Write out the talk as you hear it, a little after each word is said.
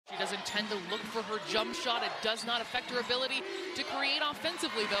doesn't tend to look for her jump shot. It does not affect her ability to create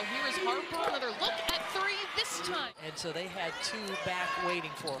offensively, though. Here is Harper, another look at three this time. And so they had two back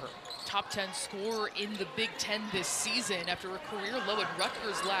waiting for her. Top 10 scorer in the Big Ten this season after a career low at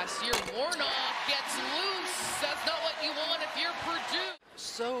Rutgers last year. Warnock gets loose. That's not what you want if you're Purdue.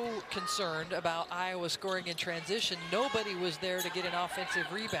 So concerned about Iowa scoring in transition, nobody was there to get an offensive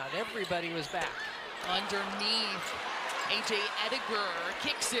rebound. Everybody was back. Underneath, A.J. Ediger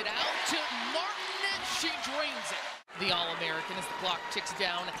kicks it out to Martin. She drains it. The All-American as the clock ticks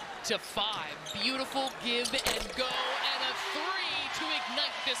down to 5. Beautiful give and go, and a 3 to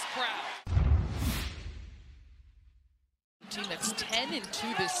ignite this crowd. Team that's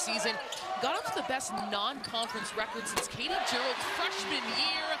 10-2 this season, got off the best non-conference record since Katie Gerald's freshman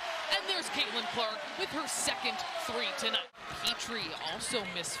year, and there's Caitlin Clark with her second 3 tonight. Petrie also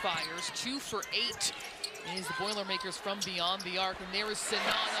misfires, 2 for 8 is the Boilermakers from beyond the arc, and there is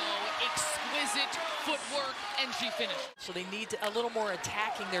Sinano, exquisite footwork, and she finished. So they need a little more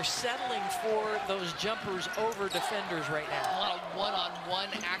attacking. They're settling for those jumpers over defenders right now. A lot of one-on-one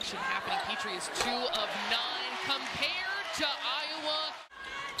action happening. Petrie is 2 of 9 compared to Iowa.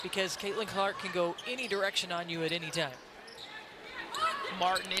 Because Caitlin Clark can go any direction on you at any time.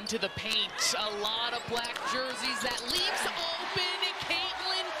 Martin into the paint. A lot of black jerseys. That leaves open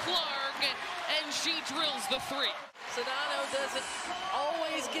Caitlin Clark, and she drills the 3. Sinano doesn't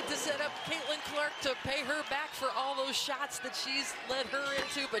always get to set up Caitlin Clark to pay her back for all those shots that she's led her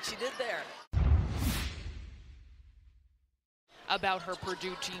into, but she did there. About her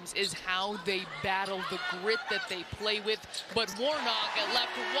Purdue teams is how they battle, the grit that they play with, but Warnock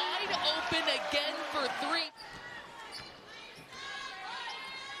left wide open again for 3.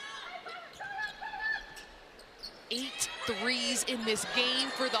 Eight threes in this game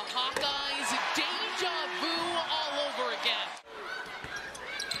for the Hawkeyes. Deja vu all over again.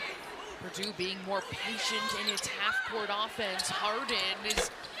 Purdue being more patient in its half-court offense. Harden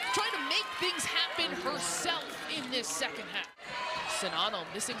is trying to make things happen herself in this second half. Sinano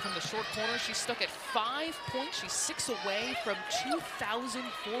missing from the short corner. She's stuck at 5 points. She's 6 away from 2,000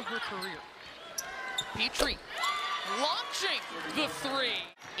 for her career. Petrie launching the 3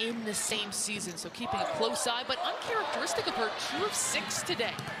 in the same season, so keeping a close eye, but uncharacteristic of her, 2 of 6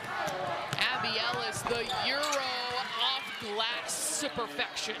 today. Abby Ellis, the Euro off glass to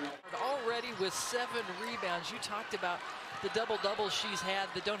perfection. Already with 7 rebounds. You talked about the double-doubles she's had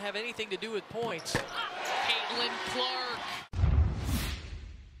that don't have anything to do with points. Caitlin Clark.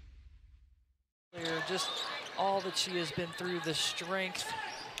 Just all that she has been through, the strength,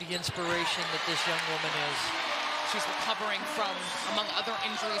 the inspiration that this young woman is. She's recovering from, among other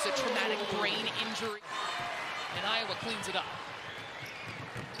injuries, a traumatic brain injury. And Iowa cleans it up.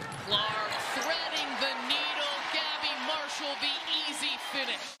 Clark threading the needle. Gabby Marshall, the easy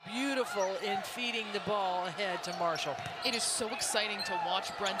finish. Beautiful in feeding the ball ahead to Marshall. It is so exciting to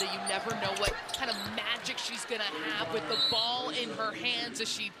watch Brenda. You never know what kind of magic she's going to have with the ball in her hands,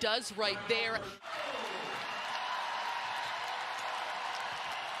 as she does right there.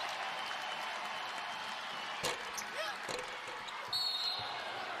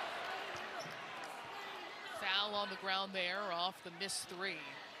 Foul on the ground there off the missed 3.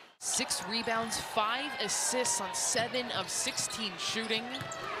 6 rebounds, 5 assists on 7 of 16 shooting.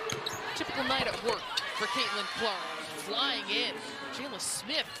 Typical night at work for Caitlin Clark. Flying in, Jayla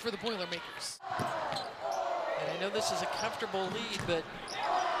Smith for the Boilermakers. And I know this is a comfortable lead, but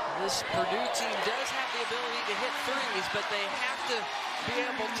this Purdue team does have the ability to hit threes, but they have to be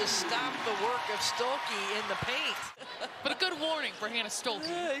able to stop the work of Stolke in the paint. But a good warning for Hannah Stolke.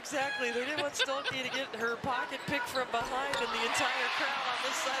 Yeah, exactly. They didn't want Stolke to get her pocket picked from behind, and the entire crowd on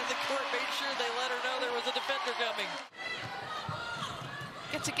this side of the court made sure they let her know there was a defender coming.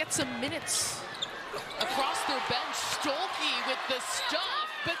 Get to get some minutes across their bench. Stolke with the stuff,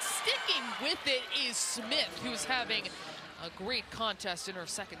 but sticking with it is Smith, who's having a great contest in her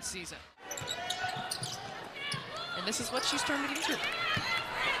second season. And this is what she's turned it into.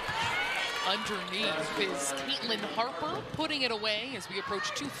 Underneath is Caitlin Harper putting it away as we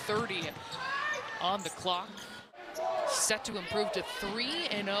approach 2:30 on the clock. Set to improve to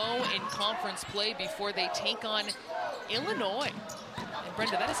 3-0 in conference play before they take on Illinois. And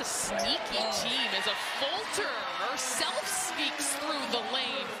Brenda, that is a sneaky team as a Fulter herself sneaks through the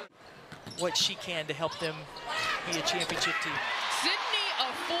lane. What she can to help them be a championship team. Sydney,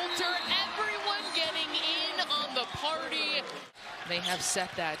 a Fulter, everyone getting in on the party. They have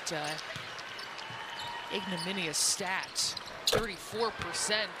set that ignominious stat,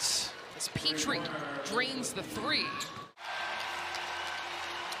 34%, as Petrie drains the 3.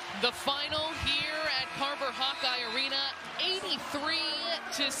 The final here at Carver Hawkeye Arena,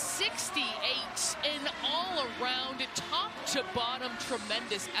 83-68, an all-around, top-to-bottom,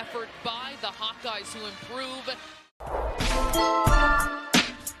 tremendous effort by the Hawkeyes who improve.